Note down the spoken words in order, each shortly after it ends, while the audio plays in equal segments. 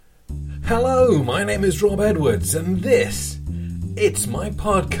Hello, my name is Rob Edwards, and it's my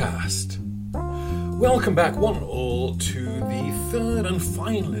podcast. Welcome back, one and all, to the third and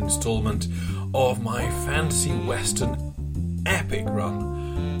final instalment of my fantasy western epic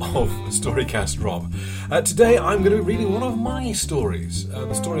run of Storycast Rob. Today I'm going to be reading one of my stories,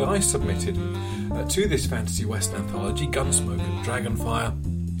 the story I submitted to this fantasy western anthology, Gunsmoke and Dragonfire,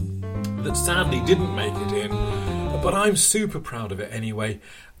 that sadly didn't make it in, but I'm super proud of it anyway,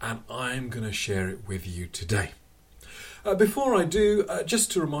 and I'm going to share it with you today. Before I do,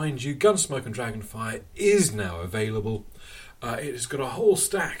 just to remind you, Gunsmoke and Dragonfire is now available. It has got a whole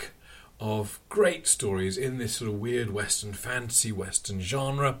stack of great stories in this sort of weird western, fantasy western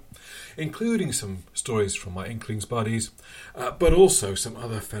genre, including some stories from my Inklings buddies, but also some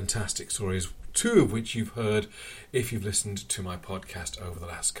other fantastic stories, two of which you've heard if you've listened to my podcast over the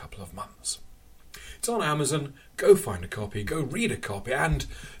last couple of months. It's on Amazon. Go find a copy, go read a copy, and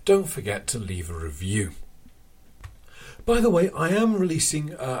don't forget to leave a review. By the way, I am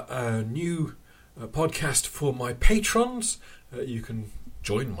releasing a new podcast for my patrons. You can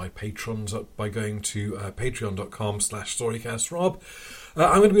join my patrons up by going to patreon.com/storycastrob.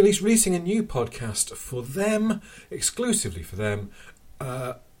 I'm going to be releasing a new podcast for them, exclusively for them,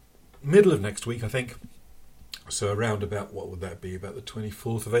 middle of next week, I think. So around about, what would that be, about the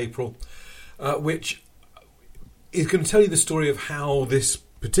 24th of April, which is going to tell you the story of how this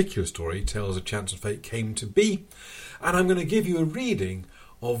particular story, Tales of Chance and Fate, came to be. And I'm going to give you a reading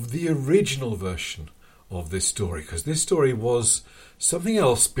of the original version of this story, because this story was something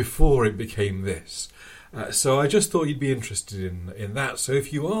else before it became this. So I just thought you'd be interested in that. So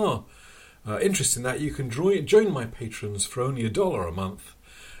if you are interested in that, you can join my patrons for only $1 a month,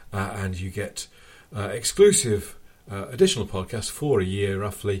 and you get exclusive additional podcasts for a year,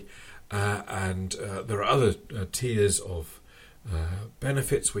 roughly. And there are other tiers of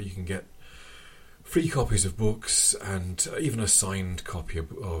benefits where you can get free copies of books and even a signed copy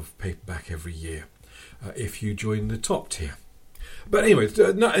of paperback every year if you join the top tier. But anyway,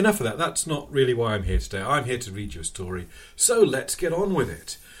 enough of that. That's not really why I'm here today. I'm here to read you a story, so let's get on with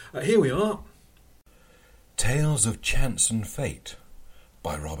it. Here we are. Tales of Chance and Fate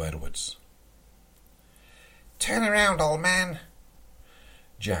by Rob Edwards. Turn around, old man.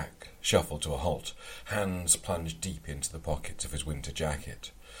 Jack shuffled to a halt, hands plunged deep into the pockets of his winter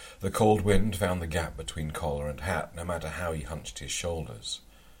jacket. The cold wind found the gap between collar and hat, no matter how he hunched his shoulders.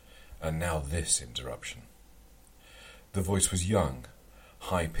 And now this interruption. The voice was young,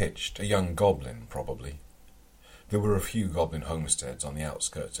 high-pitched, a young goblin, probably. There were a few goblin homesteads on the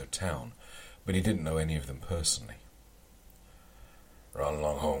outskirts of town, but he didn't know any of them personally. "Run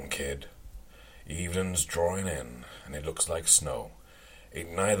along home, kid. Evening's drawing in, and it looks like snow.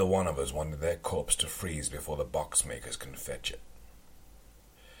 Ain't neither one of us wanted their corpse to freeze before the box makers can fetch it."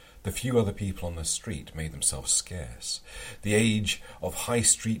 The few other people on the street made themselves scarce. The age of high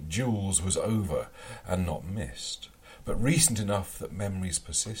street jewels was over and not missed, but recent enough that memories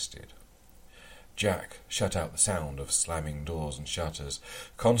persisted. Jack shut out the sound of slamming doors and shutters,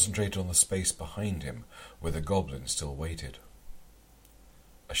 concentrated on the space behind him where the goblin still waited.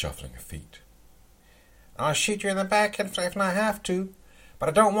 A shuffling of feet. "I'll shoot you in the back if I have to, but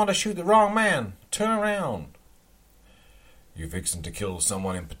I don't want to shoot the wrong man. Turn around." "You fixing to kill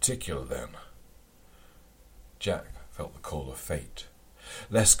someone in particular, then?" Jack felt the call of fate.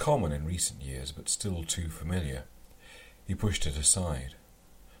 Less common in recent years, but still too familiar. He pushed it aside.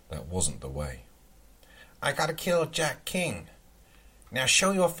 That wasn't the way. "I gotta kill Jack King. Now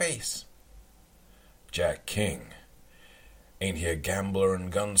show your face." "Jack King? Ain't he a gambler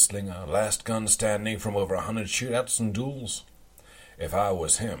and gunslinger, last gun standing from over 100 shootouts and duels? If I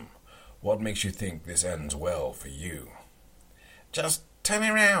was him, what makes you think this ends well for you?" "Just turn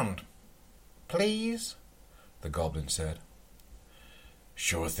around, please," the goblin said.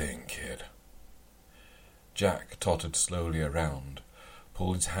 "Sure thing, kid." Jack tottered slowly around,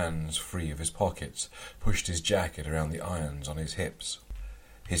 pulled his hands free of his pockets, pushed his jacket around the irons on his hips.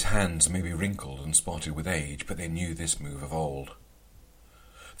 His hands may be wrinkled and spotted with age, but they knew this move of old.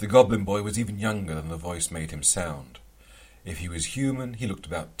 The goblin boy was even younger than the voice made him sound. If he was human, he looked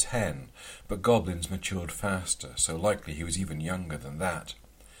about 10, but goblins matured faster, so likely he was even younger than that.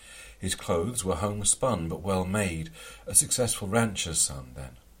 His clothes were homespun but well made, a successful rancher's son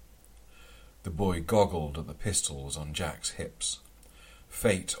then. The boy goggled at the pistols on Jack's hips.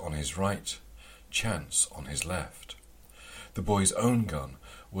 Fate on his right, chance on his left. The boy's own gun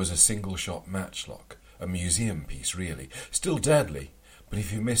was a single-shot matchlock, a museum piece really, still deadly, but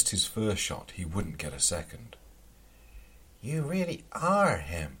if he missed his first shot he wouldn't get a second. "You really are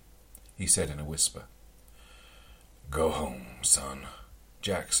him," he said in a whisper. "Go home, son,"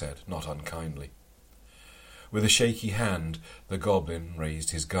 Jack said, not unkindly. With a shaky hand, the goblin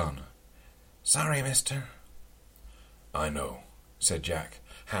raised his gun. "Sorry, mister." "I know," said Jack,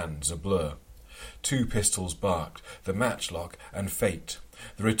 hands a blur. 2 pistols barked, the matchlock and Fate,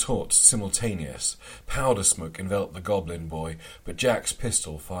 the retorts simultaneous. Powder smoke enveloped the goblin boy, but Jack's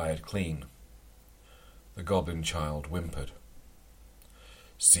pistol fired clean. The goblin child whimpered.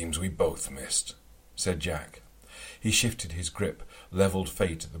 "Seems we both missed," said Jack. He shifted his grip, levelled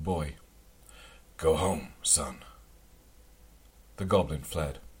Fate at the boy. "Go home, son." The goblin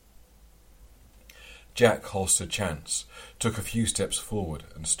fled. Jack holstered Chance, took a few steps forward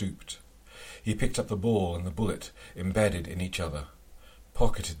and stooped. He picked up the ball and the bullet, embedded in each other,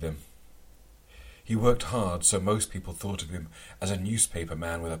 pocketed them. He worked hard, so most people thought of him as a newspaper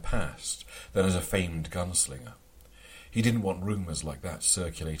man with a past, than as a famed gunslinger. He didn't want rumours like that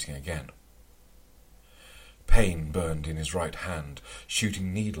circulating again. Pain burned in his right hand,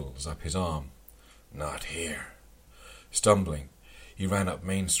 shooting needles up his arm. Not here. Stumbling, he ran up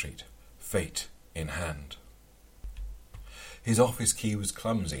Main Street, Fate in hand. His office key was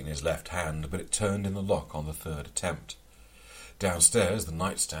clumsy in his left hand, but it turned in the lock on the 3rd attempt. Downstairs, the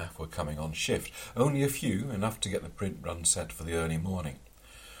night staff were coming on shift, only a few, enough to get the print run set for the early morning.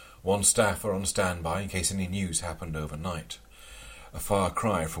 1 staffer on standby in case any news happened overnight. A far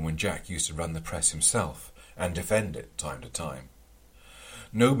cry from when Jack used to run the press himself and defend it time to time.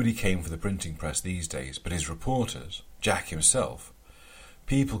 Nobody came for the printing press these days but his reporters, Jack himself.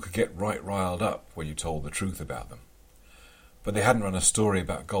 People could get right riled up when you told the truth about them. But they hadn't run a story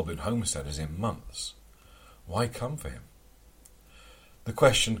about goblin homesteaders in months. Why come for him? The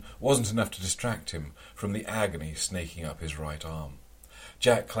question wasn't enough to distract him from the agony snaking up his right arm.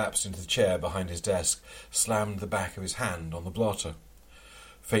 Jack collapsed into the chair behind his desk, slammed the back of his hand on the blotter.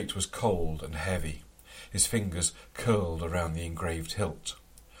 Fate was cold and heavy. His fingers curled around the engraved hilt.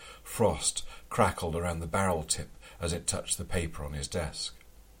 Frost crackled around the barrel tip as it touched the paper on his desk.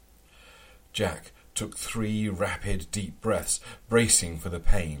 Jack took 3 rapid, deep breaths, bracing for the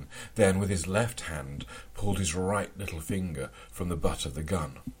pain, then with his left hand pulled his right little finger from the butt of the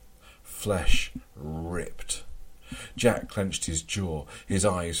gun. Flesh ripped. Jack clenched his jaw, his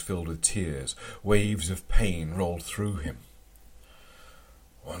eyes filled with tears. Waves of pain rolled through him.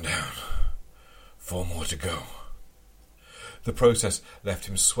 1 down. 4 more to go. The process left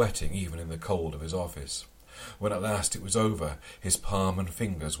him sweating even in the cold of his office. When at last it was over, his palm and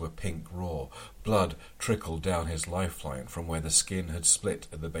fingers were pink raw. Blood trickled down his lifeline from where the skin had split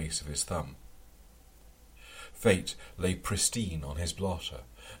at the base of his thumb. Fate lay pristine on his blotter.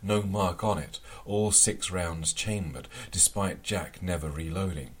 No mark on it, all 6 rounds chambered, despite Jack never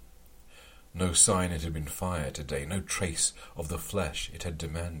reloading. No sign it had been fired today, no trace of the flesh it had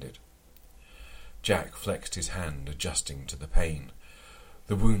demanded. Jack flexed his hand, adjusting to the pain.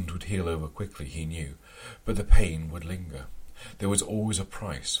 The wound would heal over quickly, he knew, but the pain would linger. There was always a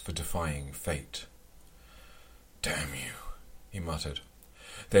price for defying fate. "Damn you," he muttered.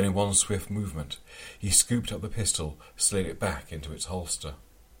 Then in one swift movement, he scooped up the pistol, slid it back into its holster.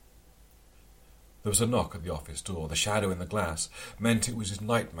 There was a knock at the office door. The shadow in the glass meant it was his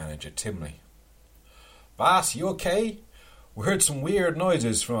night manager, Timley. "Boss, you okay? We heard some weird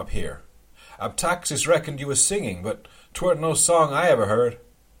noises from up here. Abtaxis reckoned you was singing, but 'tweren't no song I ever heard."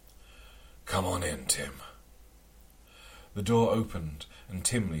 "Come on in, Tim." The door opened, and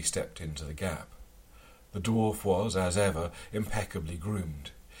Timley stepped into the gap. The dwarf was, as ever, impeccably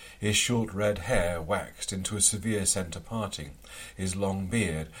groomed. His short red hair waxed into a severe centre parting, his long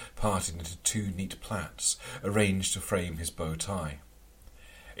beard parted into 2 neat plaits, arranged to frame his bow tie.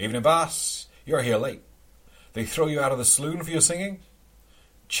 "Evening, boss. You're here late. They throw you out of the saloon for your singing?"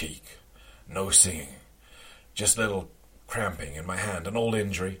 "Cheek. No singing. Just a little cramping in my hand, an old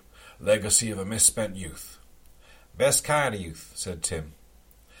injury, legacy of a misspent youth." "Best kind of youth," said Tim.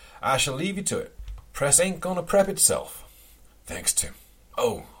 "I shall leave you to it. Press ain't going to prep itself." "Thanks, Tim.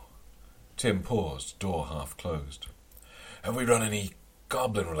 Oh." Tim paused, door half closed. "Have we run any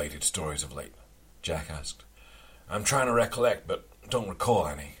goblin-related stories of late?" Jack asked. "I'm trying to recollect, but don't recall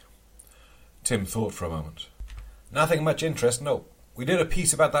any." Tim thought for a moment. "Nothing much interest, no. We did a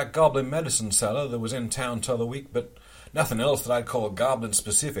piece about that goblin medicine seller that was in town t'other week, but nothing else that I'd call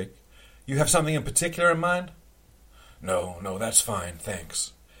goblin-specific. You have something in particular in mind?" No, that's fine,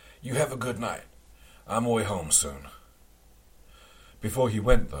 thanks. You have a good night. I'm away home soon." Before he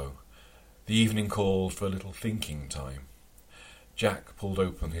went, though, the evening called for a little thinking time. Jack pulled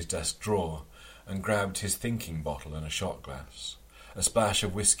open his desk drawer and grabbed his thinking bottle and a shot glass, a splash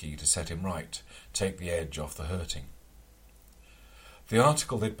of whiskey to set him right, take the edge off the hurting. The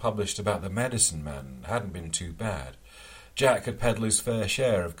article they'd published about the medicine man hadn't been too bad. Jack had peddled his fair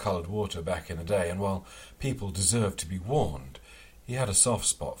share of coloured water back in the day, and while people deserved to be warned, he had a soft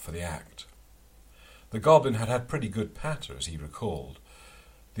spot for the act. The goblin had had pretty good patter, as he recalled.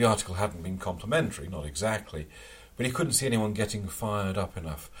 The article hadn't been complimentary, not exactly, but he couldn't see anyone getting fired up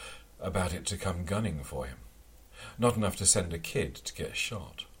enough about it to come gunning for him. Not enough to send a kid to get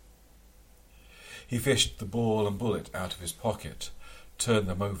shot. He fished the ball and bullet out of his pocket, turned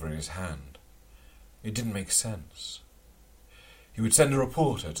them over in his hand. It didn't make sense. He would send a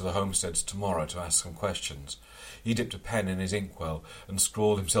reporter to the homesteads tomorrow to ask some questions. He dipped a pen in his inkwell and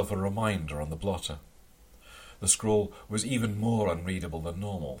scrawled himself a reminder on the blotter. The scrawl was even more unreadable than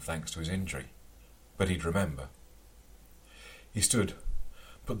normal, thanks to his injury, but he'd remember. He stood,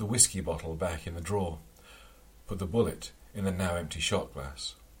 put the whiskey bottle back in the drawer, put the bullet in the now empty shot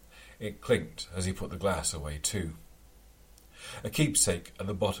glass. It clinked as he put the glass away too. A keepsake at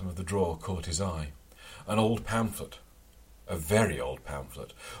the bottom of the drawer caught his eye. An old pamphlet. A very old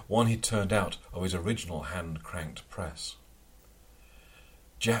pamphlet, one he'd turned out of his original hand-cranked press.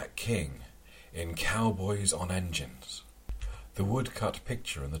 Jack King in Cowboys on Engines. The wood-cut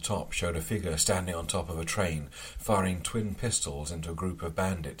picture in the top showed a figure standing on top of a train, firing twin pistols into a group of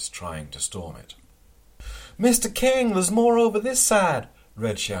bandits trying to storm it. "Mr. King, there's more over this side,"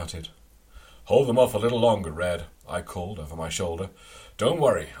 Red shouted. "Hold them off a little longer, Red," I called over my shoulder. "Don't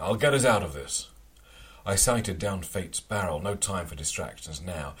worry, I'll get us out of this." I sighted down Fate's barrel, no time for distractions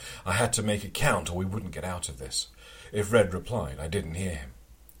now. I had to make it count or we wouldn't get out of this. If Red replied, I didn't hear him.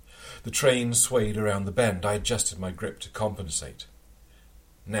 The train swayed around the bend. I adjusted my grip to compensate.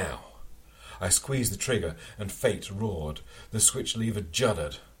 Now. I squeezed the trigger and Fate roared. The switch lever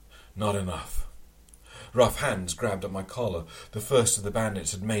juddered. Not enough. Rough hands grabbed at my collar. The first of the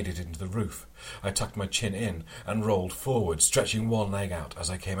bandits had made it into the roof. I tucked my chin in and rolled forward, stretching one leg out as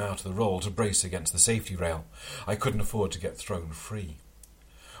I came out of the roll to brace against the safety rail. I couldn't afford to get thrown free.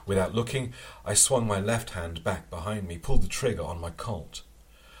 Without looking, I swung my left hand back behind me, pulled the trigger on my Colt.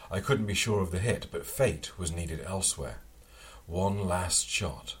 I couldn't be sure of the hit, but Fate was needed elsewhere. One last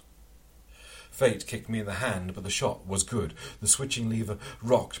shot. Fate kicked me in the hand, but the shot was good. The switching lever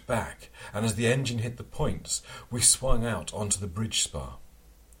rocked back, and as the engine hit the points, we swung out onto the bridge spar.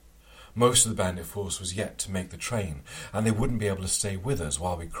 Most of the bandit force was yet to make the train, and they wouldn't be able to stay with us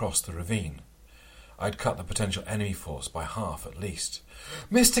while we crossed the ravine. I'd cut the potential enemy force by half at least.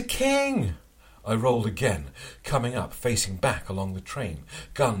 "Mr. King!" I rolled again, coming up, facing back along the train,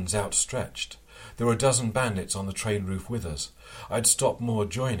 guns outstretched. There were a dozen bandits on the train roof with us. I'd stopped more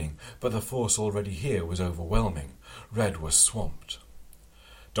joining, but the force already here was overwhelming. Red was swamped.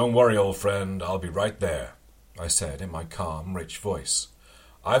 "Don't worry, old friend, I'll be right there," I said in my calm, rich voice.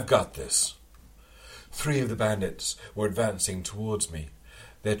 "I've got this." 3 of the bandits were advancing towards me.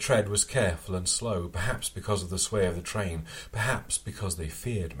 Their tread was careful and slow, perhaps because of the sway of the train, perhaps because they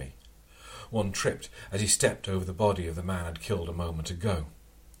feared me. One tripped as he stepped over the body of the man I'd killed a moment ago.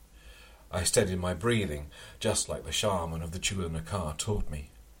 I steadied my breathing, just like the shaman of the Chula-Nakar taught me.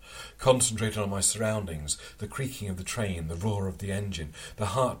 Concentrated on my surroundings, the creaking of the train, the roar of the engine, the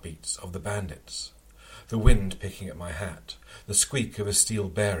heartbeats of the bandits. The wind picking at my hat, the squeak of a steel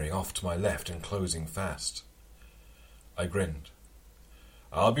bearing off to my left and closing fast. I grinned.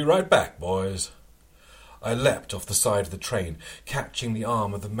 "I'll be right back, boys." I leapt off the side of the train, catching the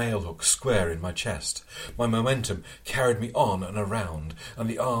arm of the mail hook square in my chest. My momentum carried me on and around, and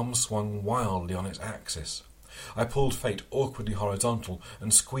the arm swung wildly on its axis. I pulled Fate awkwardly horizontal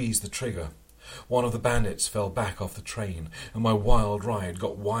and squeezed the trigger. One of the bandits fell back off the train, and my wild ride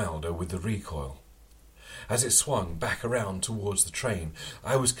got wilder with the recoil. As it swung back around towards the train,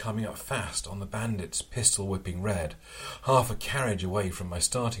 I was coming up fast on the bandits, pistol-whipping Red, half a carriage away from my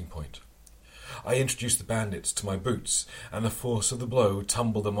starting point. I introduced the bandits to my boots, and the force of the blow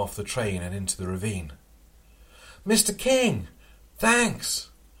tumbled them off the train and into the ravine. "Mr. King! Thanks!"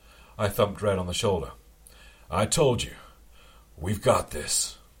 I thumped Red on the shoulder. "I told you. We've got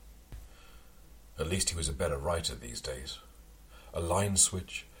this." At least he was a better writer these days. A line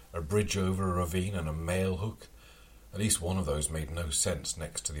switch, a bridge over a ravine, and a mail hook. At least one of those made no sense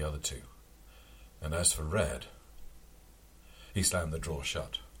next to the other 2. And as for Red... He slammed the drawer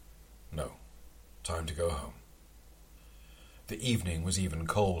shut. No. Time to go home. The evening was even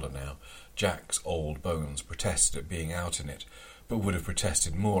colder now. Jack's old bones protested at being out in it, but would have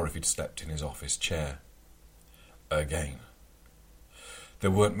protested more if he'd slept in his office chair. Again. There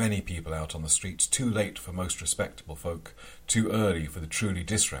weren't many people out on the streets, too late for most respectable folk, too early for the truly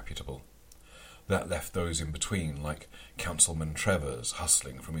disreputable. That left those in between, like Councilman Travers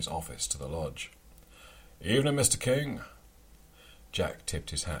hustling from his office to the lodge. "Evening, Mr. King." Jack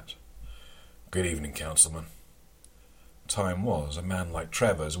tipped his hat. "Good evening, Councilman." time was, a man like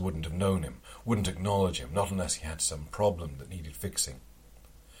Trevor's wouldn't have known him, wouldn't acknowledge him, not unless he had some problem that needed fixing.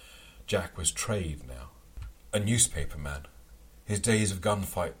 Jack was trade now, a newspaper man. His days of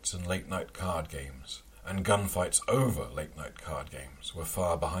gunfights and late-night card games, and gunfights over late-night card games, were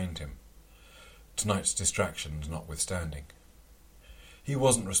far behind him, tonight's distractions notwithstanding. He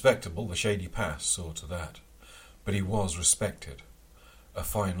wasn't respectable, the Shady Pass saw to that, but he was respected. A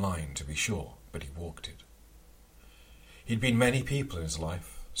fine line, to be sure, but he walked it. He'd been many people in his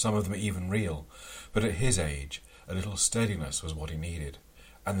life, some of them even real, but at his age, a little steadiness was what he needed,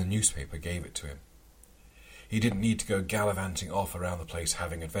 and the newspaper gave it to him. He didn't need to go gallivanting off around the place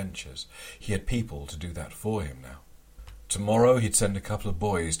having adventures. He had people to do that for him now. Tomorrow he'd send a couple of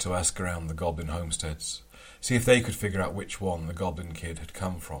boys to ask around the Goblin homesteads, see if they could figure out which one the Goblin kid had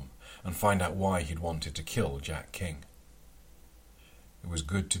come from, and find out why he'd wanted to kill Jack King. It was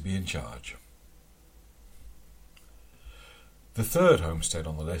good to be in charge. The third homestead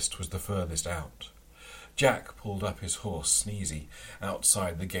on the list was the furthest out. Jack pulled up his horse, Sneezy,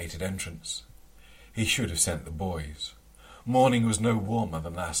 outside the gated entrance. He should have sent the boys. Morning was no warmer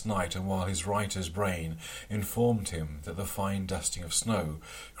than last night, and while his writer's brain informed him that the fine dusting of snow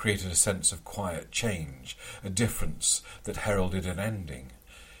created a sense of quiet change, a difference that heralded an ending,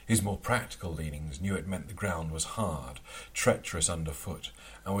 his more practical leanings knew it meant the ground was hard, treacherous underfoot,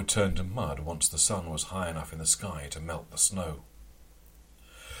 and would turn to mud once the sun was high enough in the sky to melt the snow.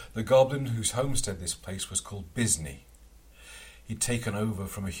 The Goblin whose homestead this place was called Bisney. He'd taken over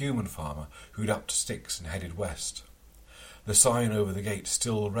from a human farmer who'd upped sticks and headed west. The sign over the gate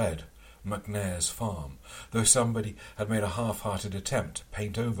still read McNair's Farm, though somebody had made a half-hearted attempt to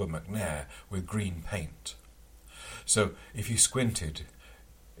paint over McNair with green paint. So, if you squinted,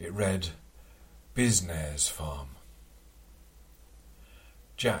 it read Bisnair's Farm.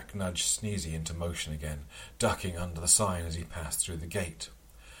 Jack nudged Sneezy into motion again, ducking under the sign as he passed through the gate.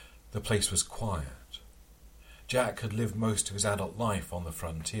 The place was quiet. Jack had lived most of his adult life on the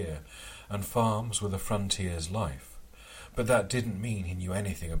frontier, and farms were the frontier's life. But that didn't mean he knew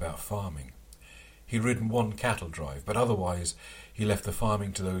anything about farming. He'd ridden one cattle drive, but otherwise he left the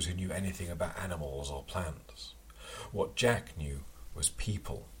farming to those who knew anything about animals or plants. What Jack knew was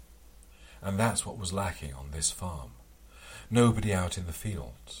people, and that's what was lacking on this farm. Nobody out in the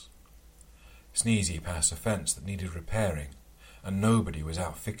fields. Sneezy passed a fence that needed repairing, and nobody was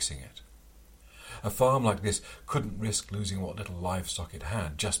out fixing it. A farm like this couldn't risk losing what little livestock it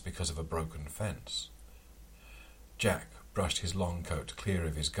had just because of a broken fence. Jack brushed his long coat clear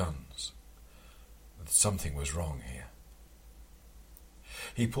of his guns. Something was wrong here.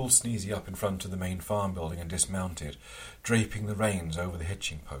 He pulled Sneezy up in front of the main farm building and dismounted, draping the reins over the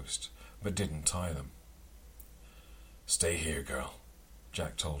hitching post, but didn't tie them. "Stay here, girl,"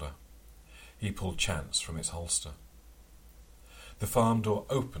 Jack told her. He pulled Chance from its holster. The farm door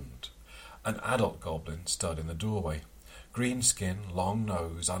opened. An adult goblin stood in the doorway, green skin, long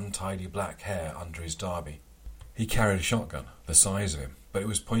nose, untidy black hair under his derby. He carried a shotgun, the size of him, but it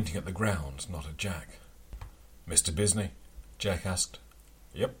was pointing at the ground, not at Jack. "Mr. Bisney?" Jack asked.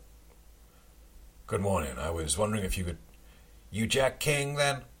 "Yep." "Good morning. I was wondering if you could—" "You Jack King,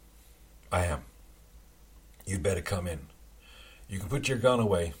 then?" "I am." "You'd better come in. You can put your gun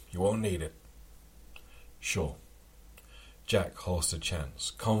away. You won't need it." "Sure." Jack holstered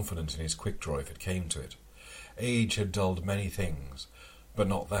Chance, confident in his quick draw if it came to it. Age had dulled many things, but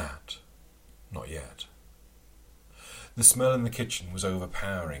not that. Not yet. The smell in the kitchen was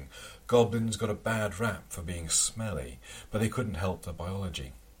overpowering. Goblins got a bad rap for being smelly, but they couldn't help their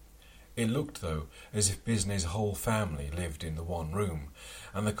biology. It looked, though, as if Bisney's whole family lived in the one room,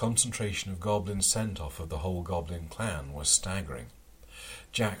 and the concentration of goblin scent-off of the whole goblin clan was staggering.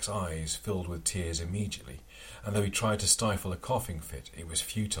 Jack's eyes filled with tears immediately, and though he tried to stifle a coughing fit, it was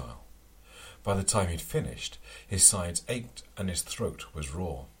futile. By the time he'd finished, his sides ached and his throat was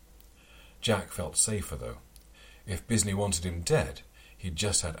raw. Jack felt safer, though. If Bisney wanted him dead, he'd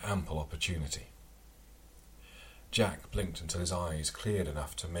just had ample opportunity. Jack blinked until his eyes cleared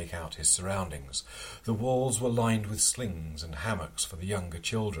enough to make out his surroundings. The walls were lined with slings and hammocks for the younger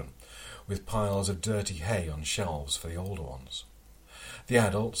children, with piles of dirty hay on shelves for the older ones. The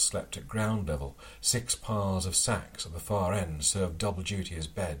adults slept at ground level. 6 piles of sacks at the far end served double duty as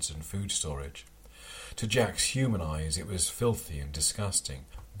beds and food storage. To Jack's human eyes it was filthy and disgusting,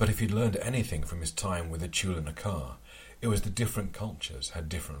 but if he'd learned anything from his time with the Chulanakar, it was that different cultures had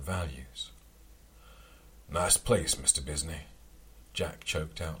different values. "Nice place, Mr. Bisney," Jack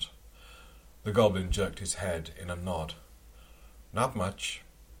choked out. The goblin jerked his head in a nod. "Not much,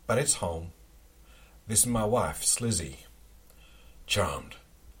 but it's home. This is my wife, Slizzy." "Charmed,"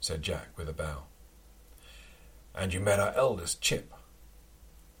 said Jack with a bow. And you met our eldest, Chip.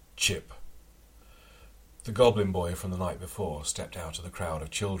 Chip. The goblin boy from the night before stepped out of the crowd of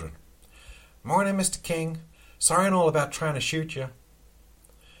children. Morning, Mr. King. Sorry and all about trying to shoot you.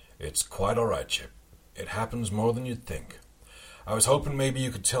 It's quite all right, Chip. It happens more than you'd think. I was hoping maybe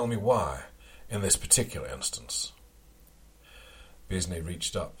you could tell me why, in this particular instance. Bizney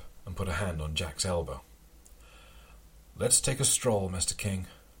reached up and put a hand on Jack's elbow. Let's take a stroll, Mr. King.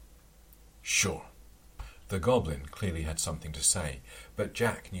 Sure. The goblin clearly had something to say, but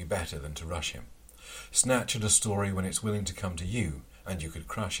Jack knew better than to rush him. Snatch at a story when it's willing to come to you, and you could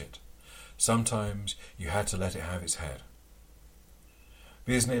crush it. Sometimes you had to let it have its head.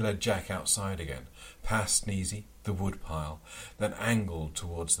 Bizney led Jack outside again, past Sneezy, the woodpile, then angled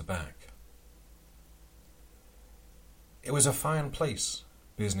towards the back. It was a fine place,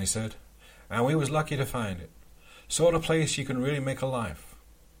 Bizney said, and we was lucky to find it. Sort of place you can really make a life.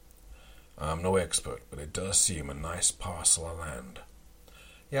 I'm no expert, but it does seem a nice parcel of land.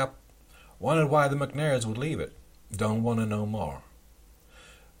 Yep. Wondered why the McNairds would leave it. Don't want to know more.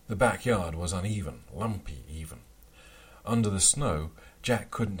 The backyard was uneven, lumpy even. Under the snow,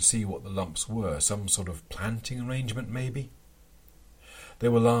 Jack couldn't see what the lumps were, some sort of planting arrangement maybe? They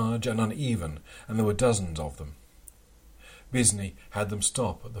were large and uneven, and there were dozens of them. Bizney had them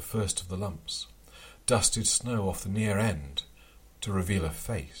stop at the first of the lumps, dusted snow off the near end, to reveal a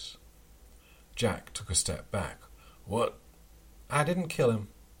face. Jack took a step back. What? I didn't kill him,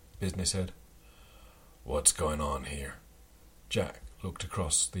 Bizney said. What's going on here? Jack looked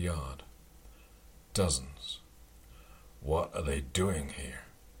across the yard. Dozens. What are they doing here?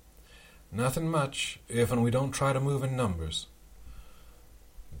 Nothing much, if and we don't try to move in numbers.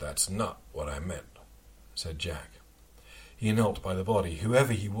 That's not what I meant, said Jack. He knelt by the body.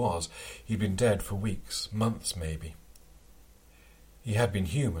 Whoever he was, he'd been dead for weeks, months maybe. He had been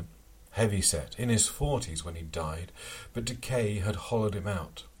human, heavy-set, in his 40s when he died, but decay had hollowed him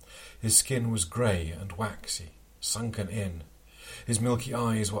out. His skin was grey and waxy, sunken in. His milky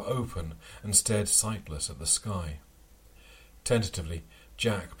eyes were open and stared sightless at the sky. Tentatively,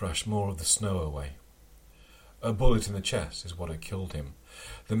 Jack brushed more of the snow away. A bullet in the chest is what had killed him.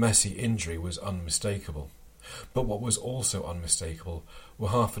 The messy injury was unmistakable. But what was also unmistakable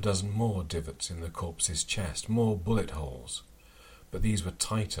were 6 more divots in the corpse's chest, more bullet holes. But these were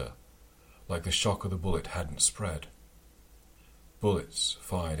tighter, like the shock of the bullet hadn't spread. Bullets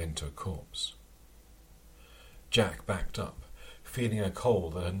fired into a corpse. Jack backed up, feeling a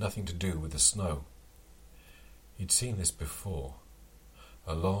cold that had nothing to do with the snow. He'd seen this before,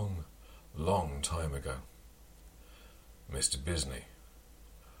 a long, long time ago. Mr. Bizney,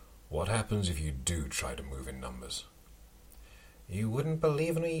 what happens if you do try to move in numbers? You wouldn't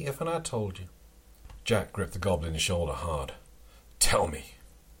believe me if I told you. Jack gripped the goblin's shoulder hard. Tell me.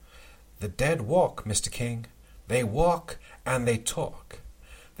 The dead walk, Mr. King. They walk and they talk.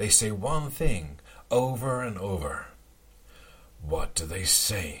 They say one thing over and over. What do they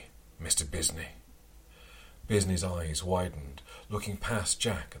say, Mr. Bizney? Bizney's eyes widened, looking past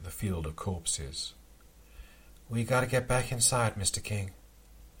Jack at the field of corpses. We gotta get back inside, Mr. King.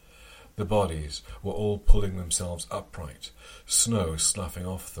 The bodies were all pulling themselves upright, snow sloughing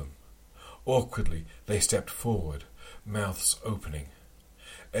off them. Awkwardly they stepped forward, mouths opening.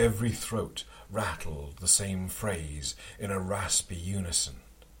 Every throat rattled the same phrase in a raspy unison.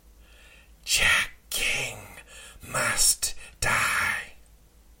 Jack King must die.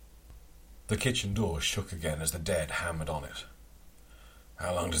 The kitchen door shook again as the dead hammered on it.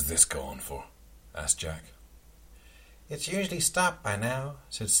 How long does this go on for? Asked Jack. It's usually stopped by now,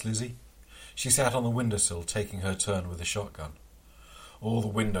 said Slizzy. She sat on the windowsill taking her turn with the shotgun. All the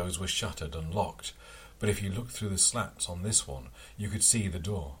windows were shuttered and locked, but if you looked through the slats on this one, you could see the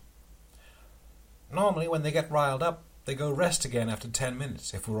door. Normally when they get riled up, they go rest again after 10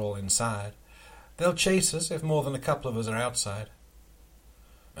 minutes if we're all inside. They'll chase us if more than a couple of us are outside.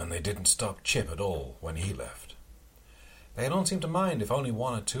 And they didn't stop Chip at all when he left. They don't seem to mind if only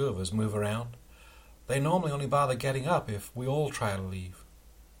 1 or 2 of us move around. They normally only bother getting up if we all try to leave.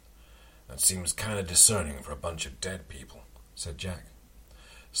 That seems kind of discerning for a bunch of dead people, said Jack.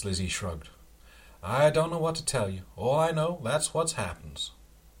 Slizzy shrugged. I don't know what to tell you. All I know, that's what happens.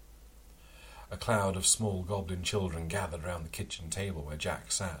 A cloud of small goblin children gathered round the kitchen table where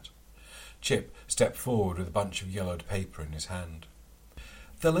Jack sat. Chip stepped forward with a bunch of yellowed paper in his hand.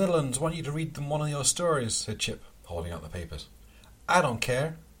 The little uns want you to read them one of your stories, said Chip, holding out the papers. I don't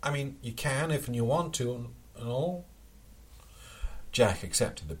care. I mean, you can if you want to and all. Jack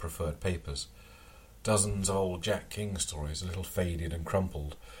accepted the proffered papers. Dozens of old Jack King stories, a little faded and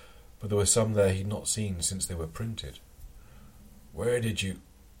crumpled, but there were some there he'd not seen since they were printed. Where did you...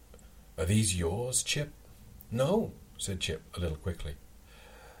 Are these yours, Chip? No, said Chip a little quickly.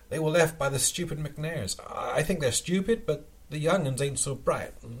 They were left by the stupid McNairs. I think they're stupid, but the young uns ain't so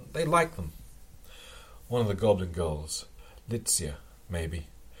bright. They like them. One of the goblin girls, Litzia, maybe,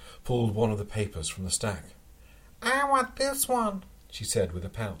 pulled one of the papers from the stack. I want this one, she said with a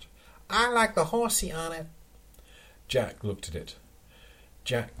pout. I like the horsey on it. Jack looked at it.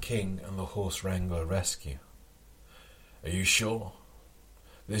 Jack King and the Horse Wrangler Rescue. Are you sure?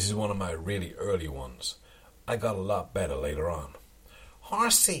 This is one of my really early ones. I got a lot better later on.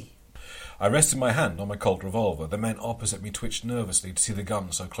 Horsey! I rested my hand on my Colt revolver. The men opposite me twitched nervously to see the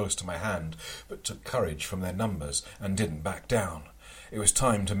gun so close to my hand, but took courage from their numbers and didn't back down. It was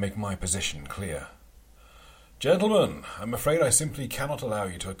time to make my position clear. Gentlemen, I'm afraid I simply cannot allow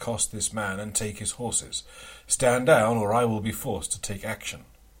you to accost this man and take his horses. Stand down, or I will be forced to take action.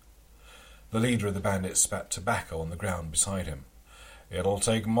 The leader of the bandits spat tobacco on the ground beside him. It'll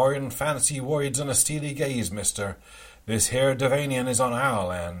take more'n fancy words and a steely gaze, mister. This here Devanian is on our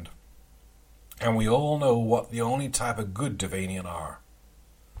land. And we all know what the only type of good Devanian are.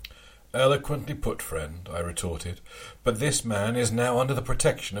 Eloquently put, friend, I retorted, but this man is now under the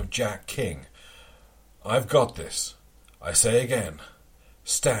protection of Jack King. I've got this. I say again,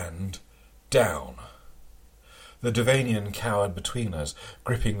 stand down. The Devanian cowered between us,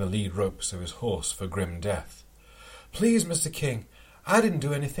 gripping the lead ropes of his horse for grim death. Please, Mr. King, I didn't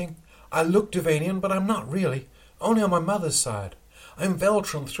do anything. I look Devanian, but I'm not really. Only on my mother's side. I'm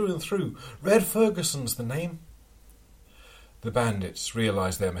Veltron through and through. Red Ferguson's the name. The bandits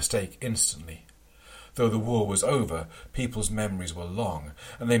realized their mistake instantly. Though the war was over, people's memories were long,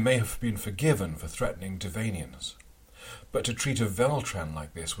 and they may have been forgiven for threatening Devanians. But to treat a Veltran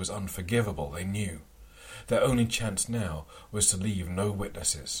like this was unforgivable, they knew. Their only chance now was to leave no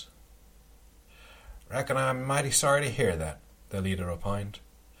witnesses. Reckon I'm mighty sorry to hear that, their leader opined.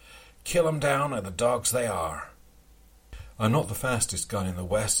 Kill 'em down, or the dogs they are. I'm not the fastest gun in the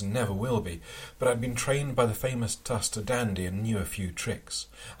West and never will be, but I'd been trained by the famous Tuster Dandy and knew a few tricks.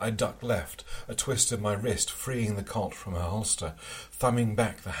 I ducked left, a twist of my wrist freeing the Colt from her holster, thumbing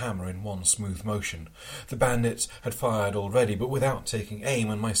back the hammer in one smooth motion. The bandits had fired already, but without taking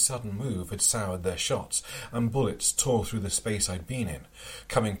aim, and my sudden move had soured their shots, and bullets tore through the space I'd been in,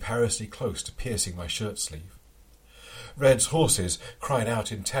 coming perilously close to piercing my shirt-sleeve. Red's horses cried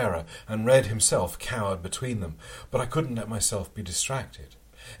out in terror, and Red himself cowered between them, but I couldn't let myself be distracted.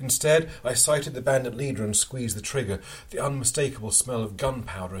 Instead, I sighted the bandit leader and squeezed the trigger. The unmistakable smell of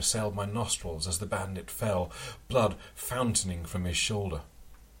gunpowder assailed my nostrils as the bandit fell, blood fountaining from his shoulder.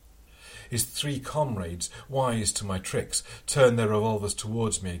 His 3 comrades, wise to my tricks, turned their revolvers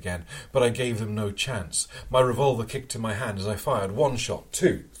towards me again, but I gave them no chance. My revolver kicked in my hand as I fired 1 shot,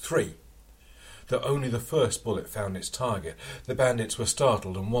 2, 3. Though only the first bullet found its target, the bandits were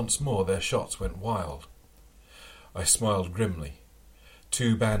startled, and once more their shots went wild. I smiled grimly.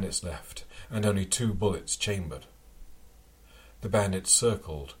 2 bandits left, and only 2 bullets chambered. The bandits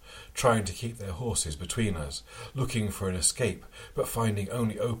circled, trying to keep their horses between us, looking for an escape, but finding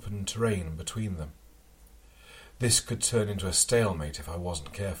only open terrain between them. This could turn into a stalemate if I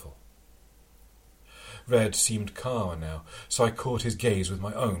wasn't careful. Red seemed calmer now, so I caught his gaze with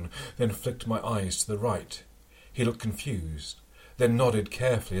my own, then flicked my eyes to the right. He looked confused, then nodded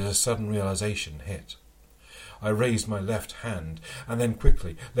carefully as a sudden realization hit. I raised my left hand, and then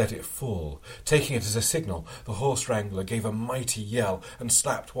quickly let it fall. Taking it as a signal, the horse wrangler gave a mighty yell and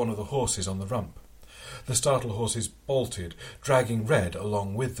slapped one of the horses on the rump. The startled horses bolted, dragging Red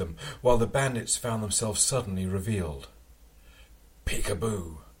along with them, while the bandits found themselves suddenly revealed.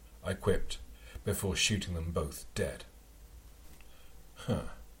 "Peekaboo," I quipped, before shooting them both dead.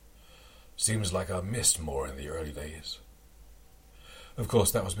 Seems like I missed more in the early days. Of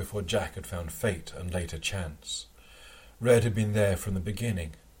course, that was before Jack had found fate and later chance. Red had been there from the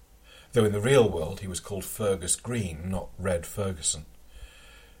beginning, though in the real world he was called Fergus Green, not Red Ferguson.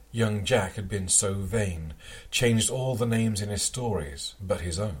 Young Jack had been so vain, changed all the names in his stories but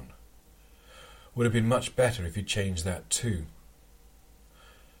his own. Would have been much better if he'd changed that too.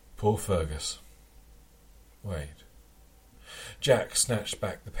 Poor Fergus. Wait. Jack snatched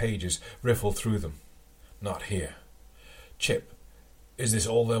back the pages, riffled through them. Not here. Chip, is this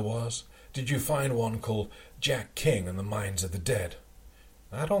all there was? Did you find one called Jack King in the Minds of the Dead?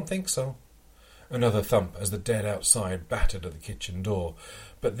 I don't think so. Another thump as the dead outside battered at the kitchen door,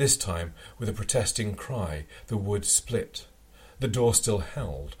 but this time, with a protesting cry, the wood split. The door still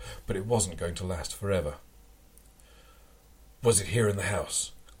held, but it wasn't going to last forever. Was it here in the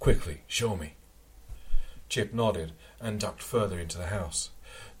house? Quickly, show me. Chip nodded and ducked further into the house.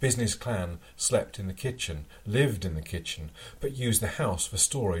 Business clan slept in the kitchen, lived in the kitchen, but used the house for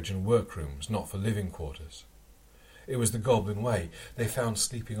storage and workrooms, not for living quarters. It was the goblin way. They found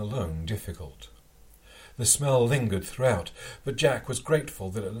sleeping alone difficult. The smell lingered throughout, but Jack was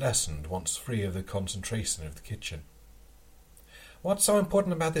grateful that it lessened once free of the concentration of the kitchen. "What's so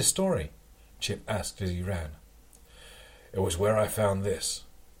important about this story?" Chip asked as he ran. "It was where I found this."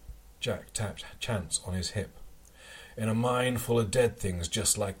 Jack tapped Chance on his hip. "In a mine full of dead things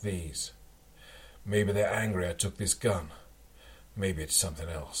just like these. Maybe they're angry I took this gun. Maybe it's something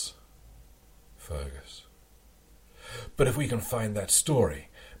else. Fergus. But if we can find that story,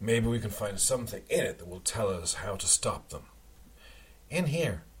 maybe we can find something in it that will tell us how to stop them." "In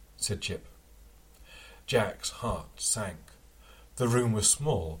here," said Chip. Jack's heart sank. The room was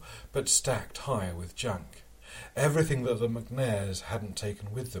small, but stacked high with junk. Everything that the McNairs hadn't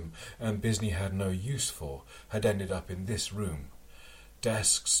taken with them, and Bisney had no use for, had ended up in this room.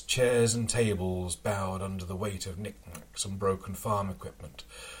 Desks, chairs and tables bowed under the weight of knickknacks and broken farm equipment,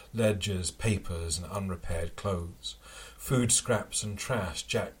 ledgers, papers and unrepaired clothes. Food scraps and trash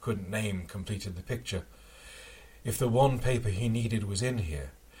Jack couldn't name completed the picture. If the one paper he needed was in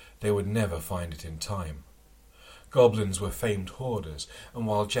here, they would never find it in time. Goblins were famed hoarders, and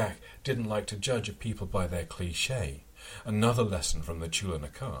while Jack didn't like to judge a people by their cliché, another lesson from the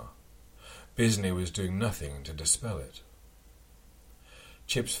Chulanakar, Bisney was doing nothing to dispel it.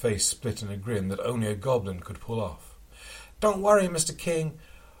 Chip's face split in a grin that only a goblin could pull off. "Don't worry, Mr. King.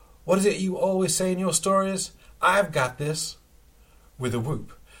 What is it you always say in your stories? I've got this." With a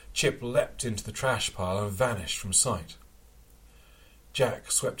whoop, Chip leapt into the trash pile and vanished from sight.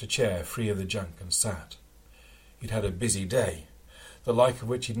 Jack swept a chair free of the junk and sat. He'd had a busy day, the like of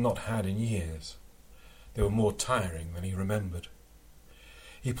which he'd not had in years. They were more tiring than he remembered.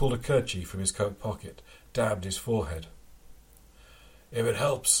 He pulled a kerchief from his coat pocket, dabbed his forehead. "If it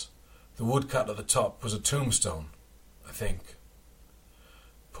helps, the woodcut at the top was a tombstone, I think."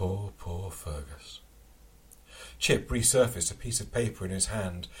 Poor Fergus. Chip resurfaced a piece of paper in his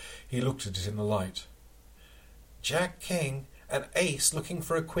hand. He looked at it in the light. "Jack King, an ace looking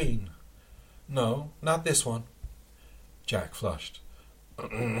for a queen." "No, not this one." Jack flushed.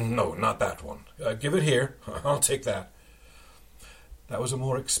 "No, not that one. Give it here. I'll take that." That was a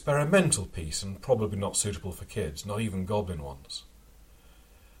more experimental piece and probably not suitable for kids, not even goblin ones.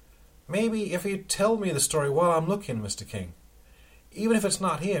 "Maybe if you'd tell me the story while I'm looking, Mr. King. Even if it's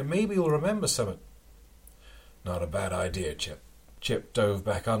not here, maybe you'll remember something." "Not a bad idea, Chip." Chip dove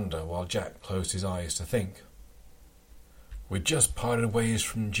back under while Jack closed his eyes to think. "We'd just parted ways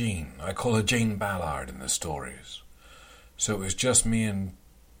from Jean. I call her Jane Ballard in the stories. So it was just me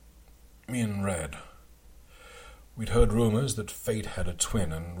and Red. We'd heard rumours that Fate had a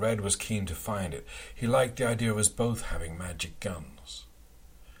twin, and Red was keen to find it. He liked the idea of us both having magic guns.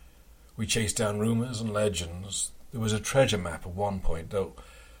 We chased down rumours and legends. There was a treasure map at one point, though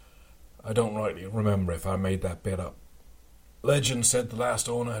I don't rightly remember if I made that bit up. Legend said the last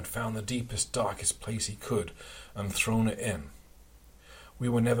owner had found the deepest, darkest place he could and thrown it in. We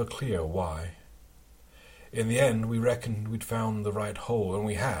were never clear why. In the end, we reckoned we'd found the right hole, and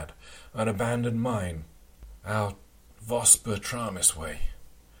we had, an abandoned mine, out Vosper Tramis way.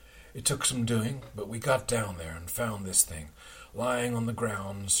 It took some doing, but we got down there and found this thing, lying on the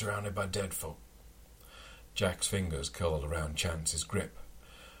ground, surrounded by dead folk." Jack's fingers curled around Chance's grip.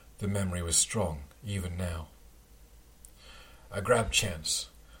 The memory was strong, even now. "I grabbed Chance,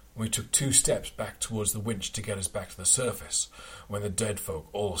 and we took 2 steps back towards the winch to get us back to the surface, when the dead folk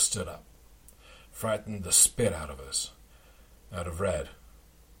all stood up. Frightened the spit out of us. Out of Red.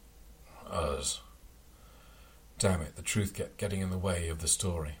 Us. Damn it, the truth kept getting in the way of the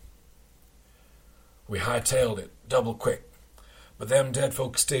story. We hightailed it, double quick, but them dead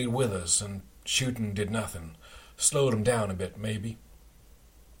folk stayed with us, and shooting did nothing. Slowed 'em down a bit, maybe.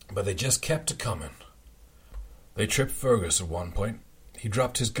 But they just kept a-comin'. They tripped Fergus at one point. He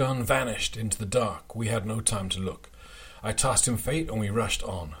dropped his gun, vanished into the dark. We had no time to look. I tossed him Fate, and we rushed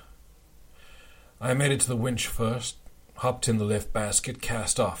on. I made it to the winch first, hopped in the lift basket,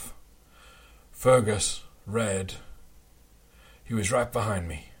 cast off. Fergus, Red, he was right behind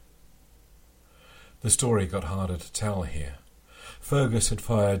me." The story got harder to tell here. Fergus had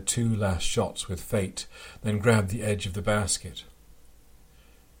fired 2 last shots with Fate, then grabbed the edge of the basket.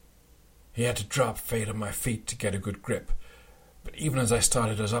 He had to drop Fate on my feet to get a good grip, but even as I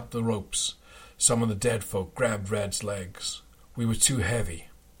started us up the ropes, some of the dead folk grabbed Red's legs. We were too heavy.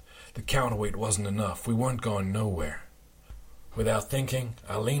 The counterweight wasn't enough. We weren't going nowhere. Without thinking,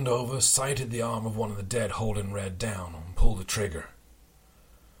 I leaned over, sighted the arm of one of the dead holding Red down, and pulled the trigger.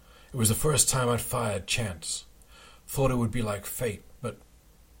 It was the first time I'd fired Chance. Thought it would be like Fate, but...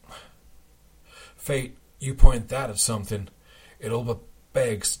 Fate, you point that at something, it all but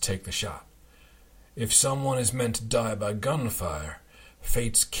begs to take the shot. If someone is meant to die by gunfire,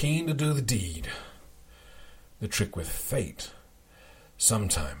 fate's keen to do the deed. The trick with fate,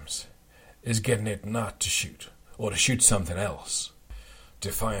 sometimes, is getting it not to shoot, or to shoot something else.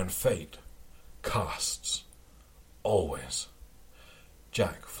 Defying fate costs. Always.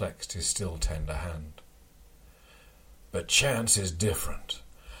 Jack flexed his still tender hand. But chance is different.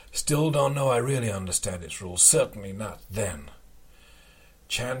 Still don't know I really understand its rules. Certainly not then.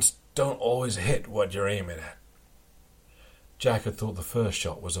 Chance don't always hit what you're aiming at. Jack had thought the first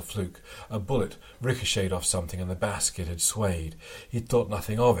shot was a fluke. A bullet ricocheted off something and the basket had swayed. He'd thought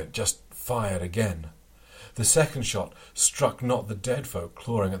nothing of it, just fired again. The second shot struck not the dead folk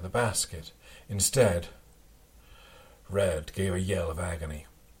clawing at the basket. Instead, Red gave a yell of agony,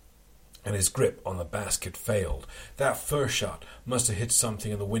 and his grip on the basket failed. That first shot must have hit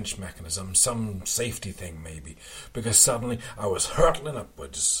something in the winch mechanism, some safety thing maybe, because suddenly I was hurtling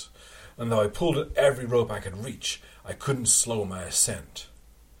upwards, and though I pulled at every rope I could reach, I couldn't slow my ascent.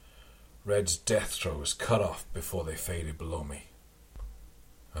 Red's death throes cut off before they faded below me.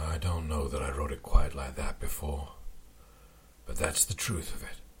 I don't know that I wrote it quite like that before, but that's the truth of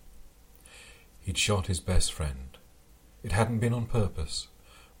it. He'd shot his best friend. It hadn't been on purpose,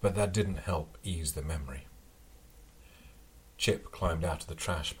 but that didn't help ease the memory. Chip climbed out of the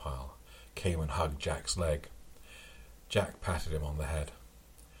trash pile, came and hugged Jack's leg. Jack patted him on the head.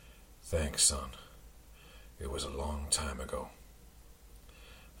 Thanks, son. It was a long time ago.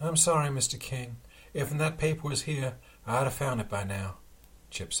 I'm sorry, Mr. King. If that paper was here, I'd have found it by now,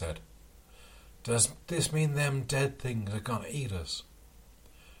 Chip said. Does this mean them dead things are gonna eat us?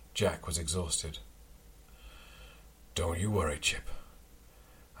 Jack was exhausted. Don't you worry, Chip.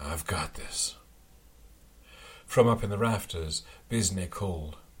 I've got this. From up in the rafters, Bisney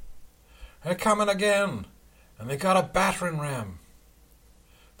called. They're coming again, and they got a battering ram.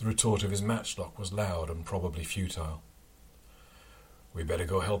 The retort of his matchlock was loud and probably futile. We better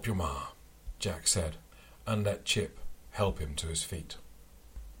go help your ma, Jack said, and let Chip help him to his feet.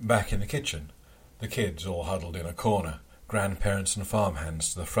 Back in the kitchen, the kids all huddled in a corner, grandparents and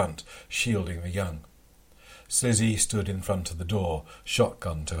farmhands to the front, shielding the young. Slizzy stood in front of the door,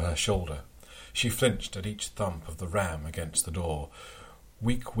 shotgun to her shoulder. She flinched at each thump of the ram against the door.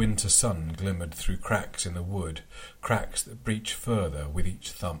 Weak winter sun glimmered through cracks in the wood, cracks that breached further with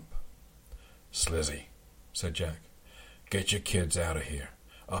each thump. Slizzy, said Jack, get your kids out of here.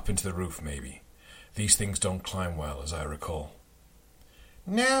 Up into the roof, maybe. These things don't climb well, as I recall.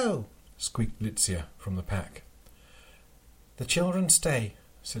 No, squeaked Litzia from the pack. The children stay,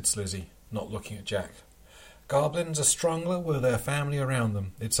 said Slizzy, not looking at Jack. Goblins are stronger with their family around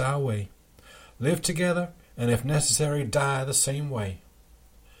them. It's our way. Live together, and if necessary, die the same way.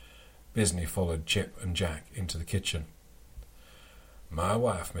 Bisney followed Chip and Jack into the kitchen. My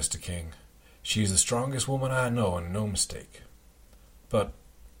wife, Mr. King. She's the strongest woman I know, and no mistake. But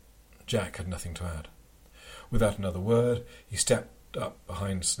Jack had nothing to add. Without another word, he stepped up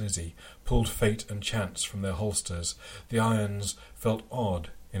behind Slizzy, pulled Fate and Chance from their holsters. The irons felt odd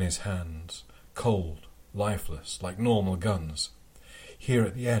in his hands, cold, lifeless, like normal guns. Here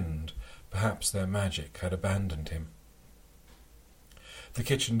at the end, perhaps their magic had abandoned him. The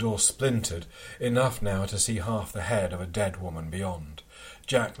kitchen door splintered, enough now to see half the head of a dead woman beyond.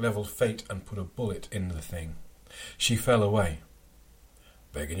 Jack levelled Fate and put a bullet in the thing. She fell away.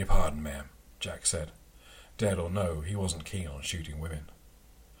 Begging your pardon, ma'am, Jack said. Dead or no, he wasn't keen on shooting women.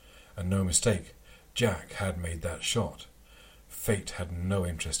 And no mistake, Jack had made that shot. Fate had no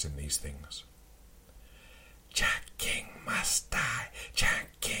interest in these things. Jack King must die! Jack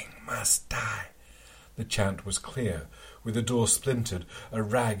King must die! The chant was clear, with the door splintered, a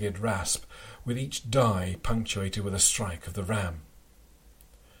ragged rasp, with each die punctuated with a strike of the ram.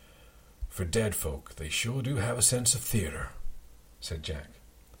 For dead folk, they sure do have a sense of theatre, said Jack.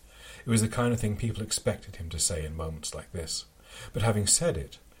 It was the kind of thing people expected him to say in moments like this, but having said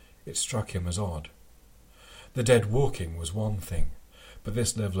it, it struck him as odd. The dead walking was one thing, but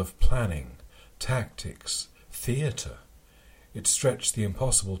this level of planning, tactics, theatre, it stretched the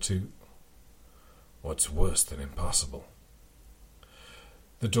impossible to what's worse than impossible.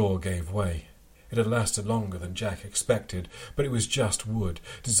 The door gave way. It had lasted longer than Jack expected, but it was just wood,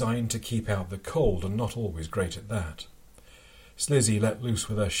 designed to keep out the cold, and not always great at that. Slizzy let loose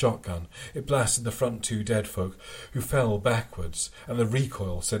with her shotgun. It blasted the front two dead folk, who fell backwards, and the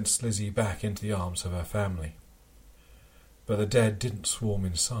recoil sent Slizzy back into the arms of her family. But the dead didn't swarm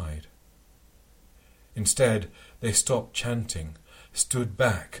inside. Instead, they stopped chanting, stood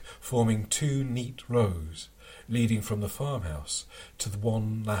back, forming two neat rows, leading from the farmhouse to the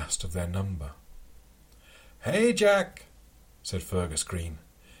one last of their number. "Hey, Jack," said Fergus Green.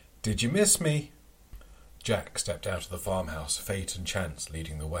 "Did you miss me?" Jack stepped out of the farmhouse, Fate and Chance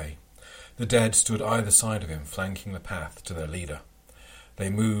leading the way. The dead stood either side of him, flanking the path to their leader. They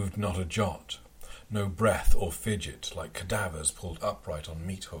moved not a jot, no breath or fidget, like cadavers pulled upright on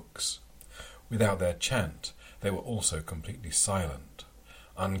meat hooks. Without their chant, they were also completely silent,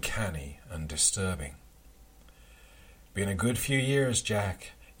 uncanny and disturbing. "Been a good few years,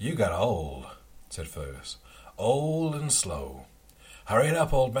 Jack. You got old," said Fergus. "Old and slow. Hurry it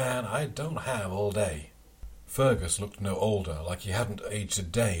up, old man. I don't have all day." Fergus looked no older, like he hadn't aged a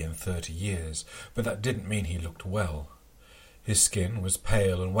day in 30 years, but that didn't mean he looked well. His skin was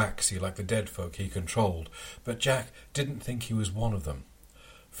pale and waxy like the dead folk he controlled, but Jack didn't think he was one of them.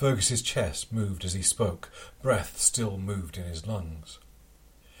 Fergus's chest moved as he spoke, breath still moved in his lungs.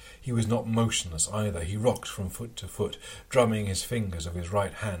 He was not motionless either. He rocked from foot to foot, drumming his fingers of his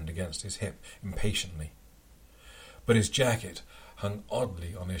right hand against his hip impatiently. But his jacket hung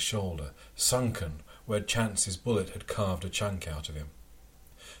oddly on his shoulder, sunken where Chancey's bullet had carved a chunk out of him.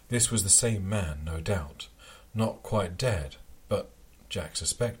 This was the same man, no doubt. Not quite dead, but, Jack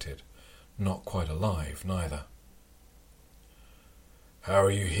suspected, not quite alive neither. "How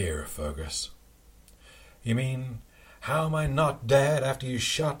are you here, Fergus?" "You mean, how am I not dead after you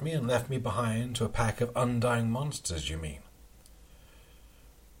shot me and left me behind to a pack of undying monsters, you mean?"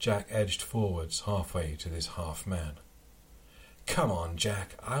 Jack edged forwards halfway to this half-man. "Come on,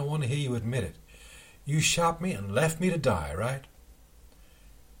 Jack, I want to hear you admit it. You shot me and left me to die, right?"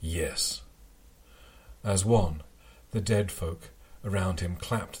 "Yes." As one, the dead folk around him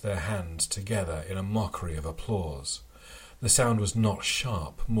clapped their hands together in a mockery of applause. The sound was not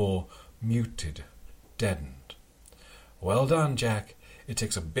sharp, more muted, deadened. "Well done, Jack. It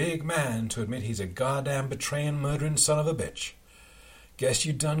takes a big man to admit he's a goddamn betraying, murdering son of a bitch. Guess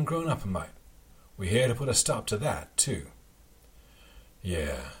you done grown up a mite. We're here to put a stop to that, too."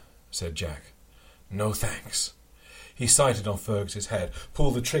 "Yeah," said Jack. "No thanks." He sighted on Fergus's head,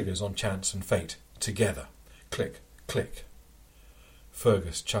 pulled the triggers on Chance and Fate, together. Click, click.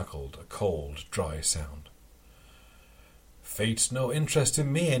 Fergus chuckled, a cold, dry sound. "Fate's no interest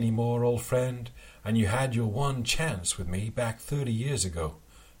in me any more, old friend, and you had your one chance with me back 30 years ago.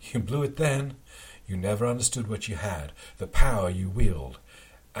 You blew it then. You never understood what you had, the power you wield,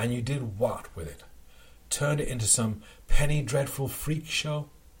 and you did what with it? Turned it into some penny dreadful freak show?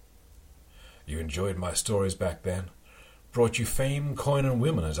 You enjoyed my stories back then, brought you fame, coin, and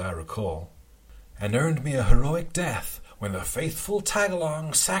women, as I recall, and earned me a heroic death when the faithful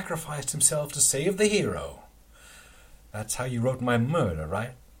tag-along sacrificed himself to save the hero. That's how you wrote my murder,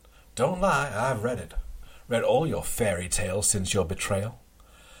 right? Don't lie, I've read it. Read all your fairy tales since your betrayal.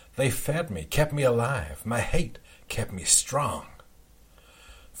 They fed me, kept me alive. My hate kept me strong."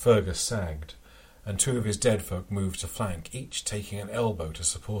 Fergus sagged, and two of his dead folk moved to flank, each taking an elbow to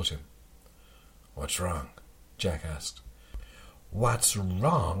support him. "What's wrong?" Jack asked. "What's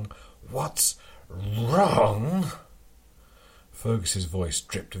wrong? What's wrong?" Fergus's voice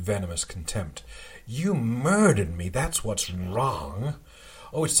dripped venomous contempt. "You murdered me, that's what's wrong.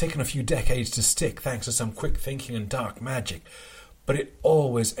 Oh, it's taken a few decades to stick, thanks to some quick thinking and dark magic, but it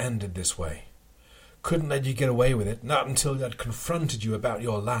always ended this way. Couldn't let you get away with it, not until I'd confronted you about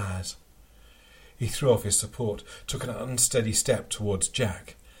your lies." He threw off his support, took an unsteady step towards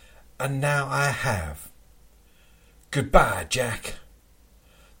Jack. "And now I have. Goodbye, Jack."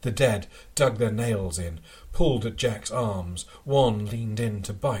 The dead dug their nails in, pulled at Jack's arms. One leaned in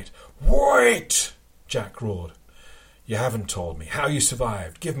to bite. "Wait!" Jack roared. "You haven't told me how you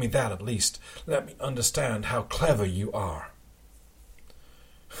survived. Give me that at least. Let me understand how clever you are."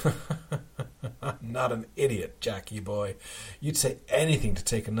 "I'm not an idiot, Jackie boy. You'd say anything to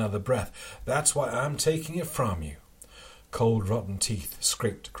take another breath. That's why I'm taking it from you." Cold, rotten teeth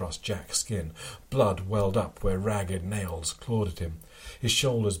scraped across Jack's skin. Blood welled up where ragged nails clawed at him. His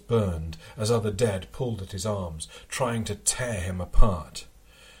shoulders burned as other dead pulled at his arms, trying to tear him apart.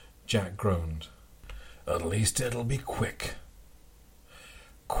 Jack groaned. "At least it'll be quick."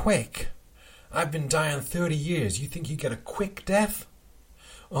 "Quick? I've been dying 30 years. You think you get a quick death?"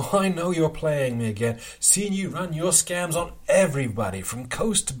 "Oh, I know you're playing me again. Seen you run your scams on everybody from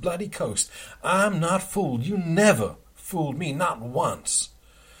coast to bloody coast. I'm not fooled. You never fooled me, not once.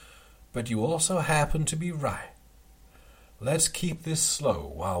 But you also happen to be right. Let's keep this slow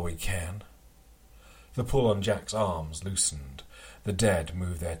while we can." The pull on Jack's arms loosened. The dead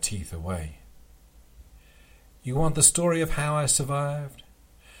moved their teeth away. "You want the story of how I survived?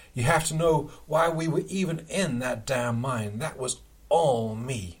 You have to know why we were even in that damn mine. That was all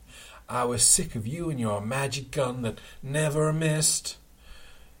me. I was sick of you and your magic gun that never missed.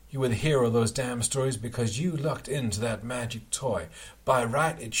 You were the hero of those damn stories because you lucked into that magic toy. By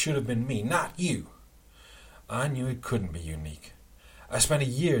right, it should have been me, not you. I knew it couldn't be unique. I spent a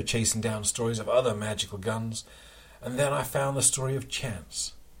year chasing down stories of other magical guns, and then I found the story of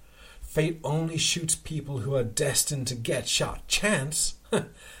Chance. Fate only shoots people who are destined to get shot. Chance?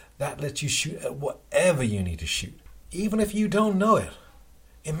 That lets you shoot at whatever you need to shoot, even if you don't know it.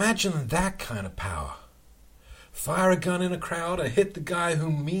 Imagine that kind of power. Fire a gun in a crowd and hit the guy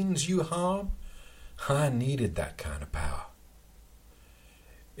who means you harm? I needed that kind of power.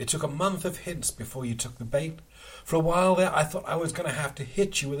 It took a month of hints before you took the bait. For a while there, I thought I was going to have to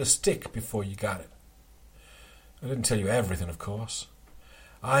hit you with a stick before you got it. I didn't tell you everything, of course.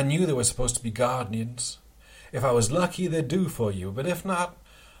 I knew there were supposed to be guardians. If I was lucky, they'd do for you, but if not,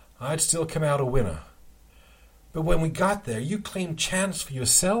 I'd still come out a winner. But when we got there, you claimed Chance for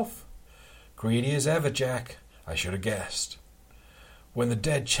yourself? Greedy as ever, Jack. I should have guessed. When the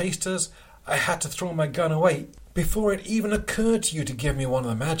dead chased us, I had to throw my gun away before it even occurred to you to give me one of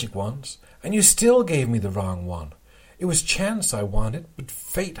the magic ones, and you still gave me the wrong one. It was Chance I wanted, but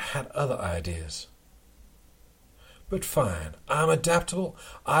fate had other ideas. But fine, I'm adaptable.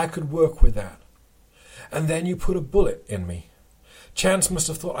 I could work with that. And then you put a bullet in me. Chance must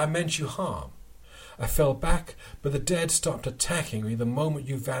have thought I meant you harm. I fell back, but the dead stopped attacking me the moment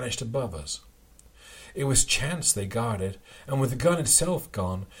you vanished above us. It was Chance they guarded, and with the gun itself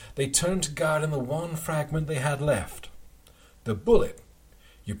gone, they turned to guard in the one fragment they had left. The bullet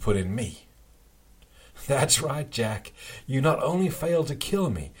you put in me. That's right, Jack. You not only failed to kill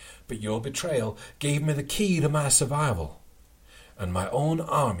me, but your betrayal gave me the key to my survival. And my own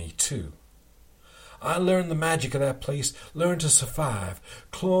army, too. I learned the magic of that place, learned to survive,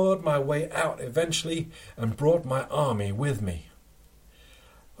 clawed my way out eventually, and brought my army with me.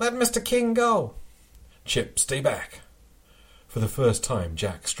 Let Mr. King go. Chip, stay back. For the first time,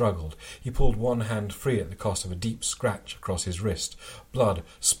 Jack struggled. He pulled one hand free at the cost of a deep scratch across his wrist. Blood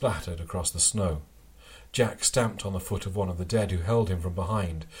splattered across the snow. Jack stamped on the foot of one of the dead who held him from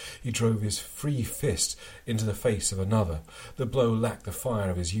behind. He drove his free fist into the face of another. The blow lacked the fire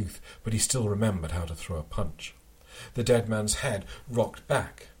of his youth, but he still remembered how to throw a punch. The dead man's head rocked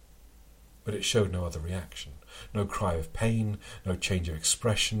back, but it showed no other reaction. No cry of pain, no change of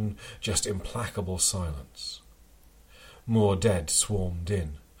expression, just implacable silence. More dead swarmed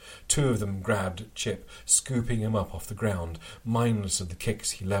in. Two of them grabbed Chip, scooping him up off the ground, mindless of the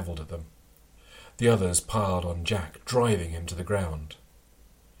kicks he levelled at them. The others piled on Jack, driving him to the ground.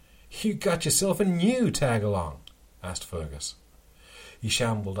 "You got yourself a new tag-along?" asked Fergus. He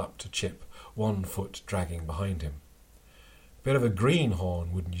shambled up to Chip, one foot dragging behind him. "Bit of a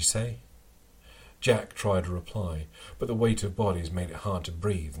greenhorn, wouldn't you say?" Jack tried to reply, but the weight of bodies made it hard to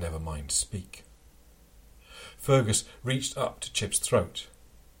breathe, never mind speak. Fergus reached up to Chip's throat.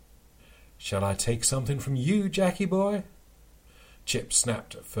 "Shall I take something from you, Jackie boy?" Chip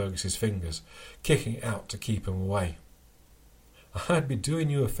snapped at Fergus's fingers, kicking out to keep him away. "I'd be doing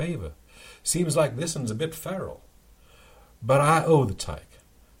you a favour. Seems like this one's a bit feral. But I owe the tyke.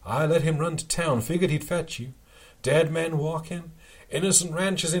 I let him run to town, figured he'd fetch you. Dead men walking, innocent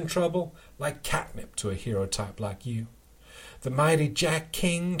ranchers in trouble, like catnip to a hero type like you. The mighty Jack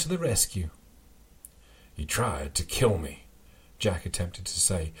King to the rescue." "He tried to kill me," Jack attempted to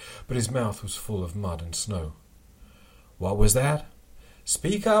say, but his mouth was full of mud and snow. "What was that?"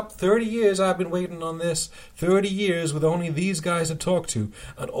 "Speak up. 30 years I've been waiting on this. 30 years with only these guys to talk to,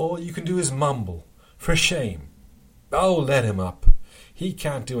 and all you can do is mumble. For shame." "Oh, let him up. He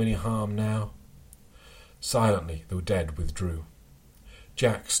can't do any harm now." Silently, the dead withdrew.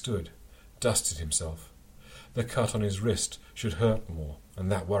 Jack stood, dusted himself. The cut on his wrist should hurt more,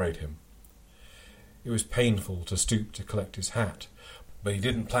 and that worried him. It was painful to stoop to collect his hat, but he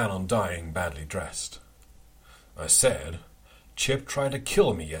didn't plan on dying badly dressed. "I said, Chip tried to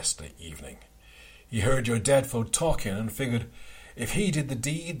kill me yesterday evening. He heard your dead folk talking and figured if he did the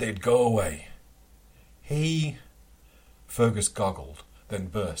deed, they'd go away." "He—" Fergus goggled, then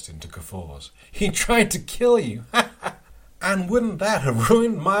burst into guffaws. "He tried to kill you? And wouldn't that have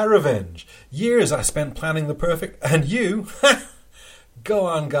ruined my revenge? Years I spent planning the perfect, and you— Go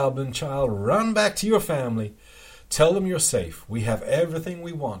on, goblin child, run back to your family. Tell them you're safe. We have everything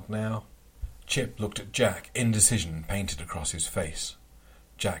we want now." Chip looked at Jack, indecision painted across his face.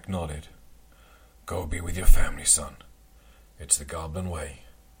 Jack nodded. "Go be with your family, son. It's the goblin way."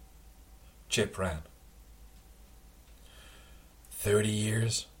 Chip ran. 30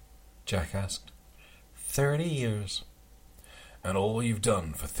 years? Jack asked. 30 years. "And all you've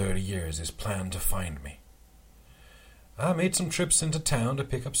done for 30 years is plan to find me?" "I made some trips into town to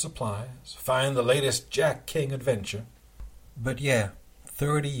pick up supplies, find the latest Jack King adventure. But yeah,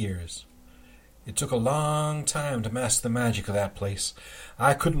 30 years. It took a long time to master the magic of that place.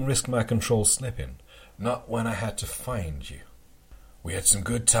 I couldn't risk my control slipping. Not when I had to find you. We had some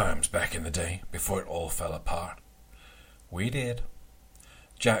good times back in the day, before it all fell apart. We did.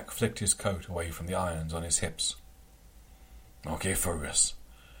 Jack flicked his coat away from the irons on his hips. Okay, Fergus.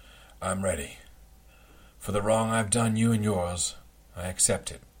 I'm ready. For the wrong I've done you and yours, I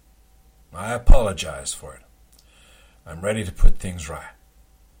accept it. I apologize for it. I'm ready to put things right.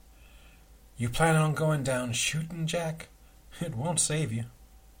 You planning on going down shooting, Jack? It won't save you.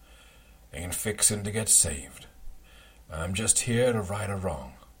 Ain't fixin' to get saved. I'm just here to right a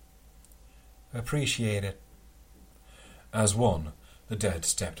wrong. Appreciate it. As one, the dead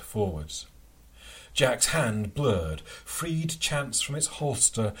stepped forwards. Jack's hand blurred, freed Chance from its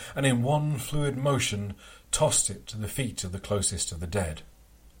holster, and in one fluid motion tossed it to the feet of the closest of the dead.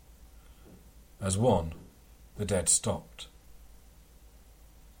 As one, the dead stopped.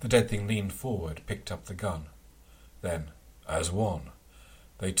 The dead thing leaned forward, picked up the gun. Then, as one,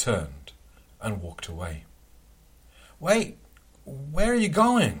 they turned and walked away. Wait! Where are you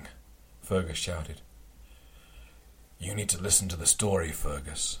going? Fergus shouted. You need to listen to the story,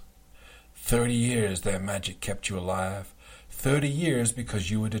 Fergus. 30 years their magic kept you alive. 30 years because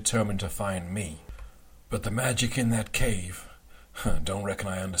you were determined to find me. But the magic in that cave, don't reckon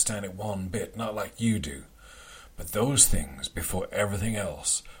I understand it one bit, not like you do. But those things, before everything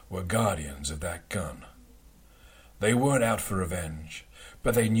else, were guardians of that gun. They weren't out for revenge,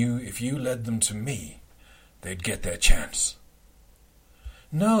 but they knew if you led them to me, they'd get their chance.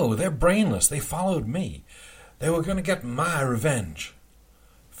 No, they're brainless. They followed me. They were going to get my revenge.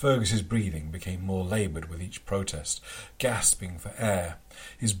 Fergus's breathing became more laboured with each protest, gasping for air.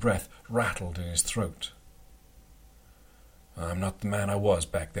 His breath rattled in his throat. I'm not the man I was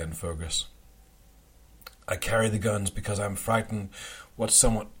back then, Fergus. I carry the guns because I'm frightened what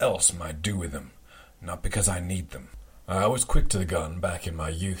someone else might do with them, not because I need them. I was quick to the gun back in my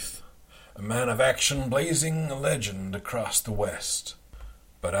youth, a man of action blazing a legend across the West.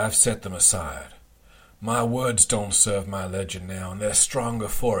 But I've set them aside. My words don't serve my legend now, and they're stronger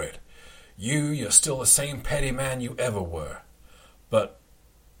for it. You're still the same petty man you ever were. But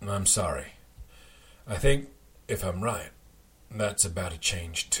I'm sorry. I think, if I'm right, that's about to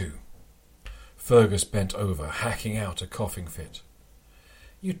change too. Fergus bent over, hacking out a coughing fit.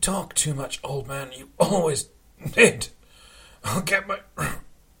 You talk too much, old man. You always did. I'll get my...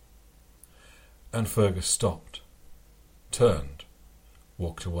 And Fergus stopped, turned,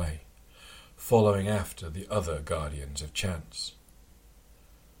 walked away, following after the other guardians of chance.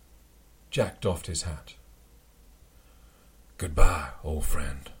 Jack doffed his hat. Goodbye, old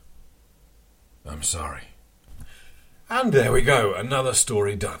friend. I'm sorry. And there we go, another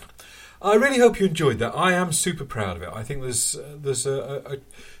story done. I really hope you enjoyed that. I am super proud of it. I think there's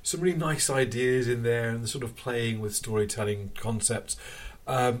some really nice ideas in there, and the sort of playing with storytelling concepts.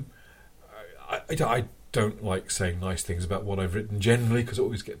 I don't like saying nice things about what I've written generally, because it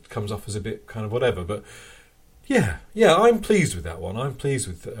always comes off as a bit kind of whatever. But yeah, I'm pleased with that one. I'm pleased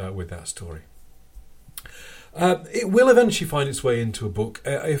with that story. It will eventually find its way into a book.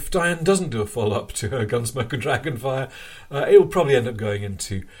 If Diane doesn't do a follow-up to her Gunsmoke and Dragonfire, it will probably end up going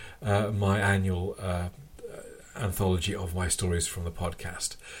into my annual anthology of my stories from the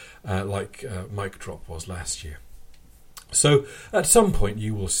podcast, like Mic Drop was last year. So at some point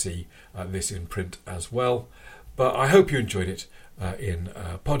you will see this in print as well, but I hope you enjoyed it in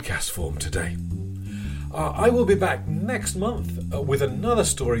podcast form today. I will be back next month with another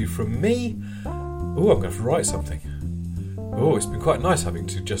story from me. Oh, I'm going to have to write something. Oh, it's been quite nice having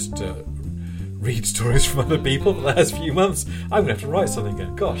to just read stories from other people the last few months. I'm going to have to write something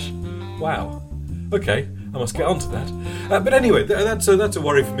again. Gosh, wow. Okay, I must get onto that. But anyway, that's a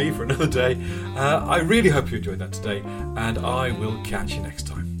worry for me for another day. I really hope you enjoyed that today, and I will catch you next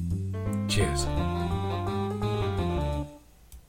time. Cheers.